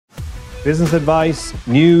Business advice,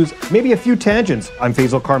 news, maybe a few tangents. I'm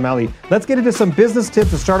Faisal Karmali. Let's get into some business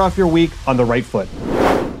tips to start off your week on the right foot.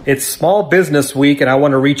 It's Small Business Week, and I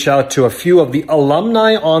want to reach out to a few of the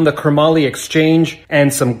alumni on the Karmali Exchange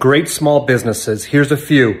and some great small businesses. Here's a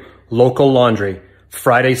few. Local Laundry,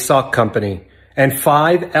 Friday Sock Company, and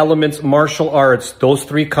 5 Elements Martial Arts. Those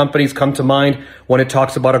 3 companies come to mind when it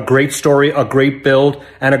talks about a great story, a great build,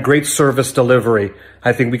 and a great service delivery.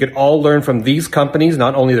 I think we could all learn from these companies,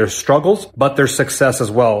 not only their struggles, but their success as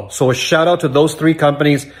well. So a shout out to those 3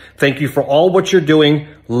 companies. Thank you for all what you're doing.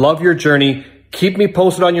 Love your journey. Keep me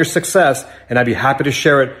posted on your success, and I'd be happy to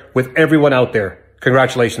share it with everyone out there.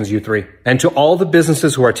 Congratulations, you 3. And to all the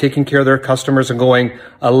businesses who are taking care of their customers and going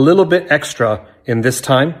a little bit extra in this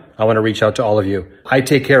time, I want to reach out to all of you. I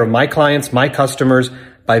take care of my clients, my customers,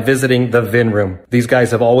 by visiting the Vin Room. These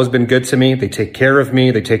guys have always been good to me. They take care of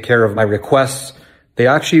me. They take care of my requests. They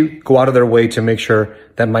actually go out of their way to make sure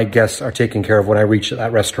that my guests are taken care of when I reach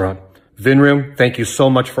that restaurant. Vin Room, thank you so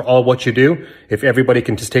much for all what you do. If everybody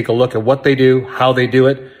can just take a look at what they do, how they do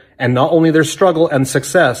it, and not only their struggle and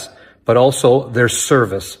success, but also their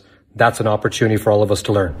service. That's an opportunity for all of us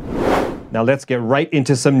to learn. Now let's get right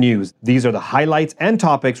into some news. These are the highlights and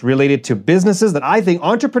topics related to businesses that I think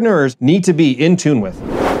entrepreneurs need to be in tune with.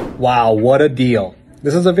 Wow, what a deal.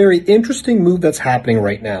 This is a very interesting move that's happening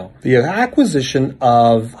right now. The acquisition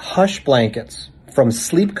of Hush Blankets from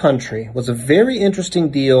Sleep Country was a very interesting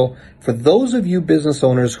deal for those of you business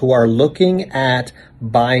owners who are looking at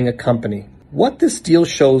buying a company. What this deal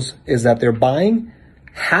shows is that they're buying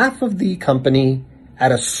half of the company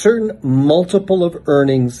at a certain multiple of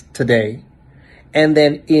earnings today, and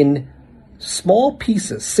then in small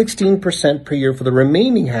pieces, 16% per year for the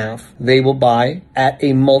remaining half, they will buy at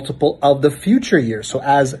a multiple of the future year. So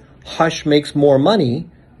as Hush makes more money,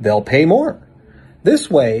 they'll pay more. This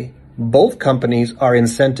way, both companies are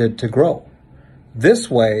incented to grow. This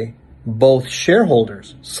way, both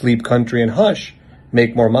shareholders, Sleep Country and Hush,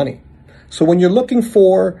 make more money. So when you're looking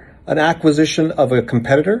for an acquisition of a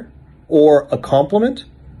competitor or a complement,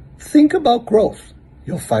 think about growth.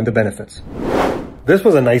 You'll find the benefits. This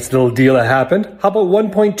was a nice little deal that happened. How about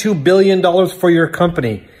 $1.2 billion for your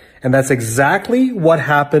company? And that's exactly what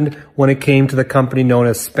happened when it came to the company known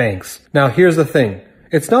as Spanx. Now, here's the thing.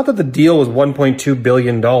 It's not that the deal was $1.2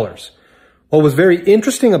 billion. What was very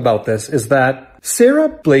interesting about this is that Sarah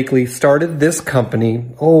Blakely started this company,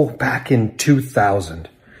 back in 2000.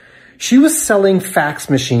 She was selling fax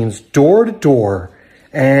machines door to door,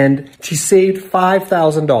 and she saved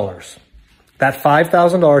 $5,000. That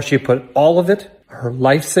 $5,000, she put all of it, her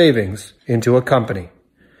life savings, into a company.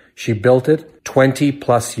 She built it 20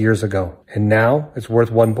 plus years ago, and now it's worth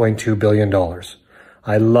 $1.2 billion.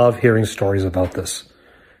 I love hearing stories about this.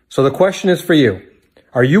 So the question is for you.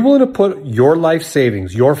 Are you willing to put your life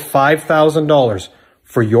savings, your $5,000,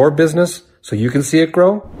 for your business so you can see it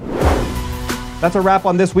grow? That's a wrap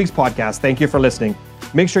on this week's podcast. Thank you for listening.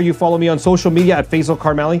 Make sure you follow me on social media at Faisal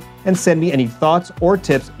Karmali and send me any thoughts or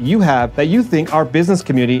tips you have that you think our business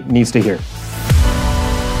community needs to hear.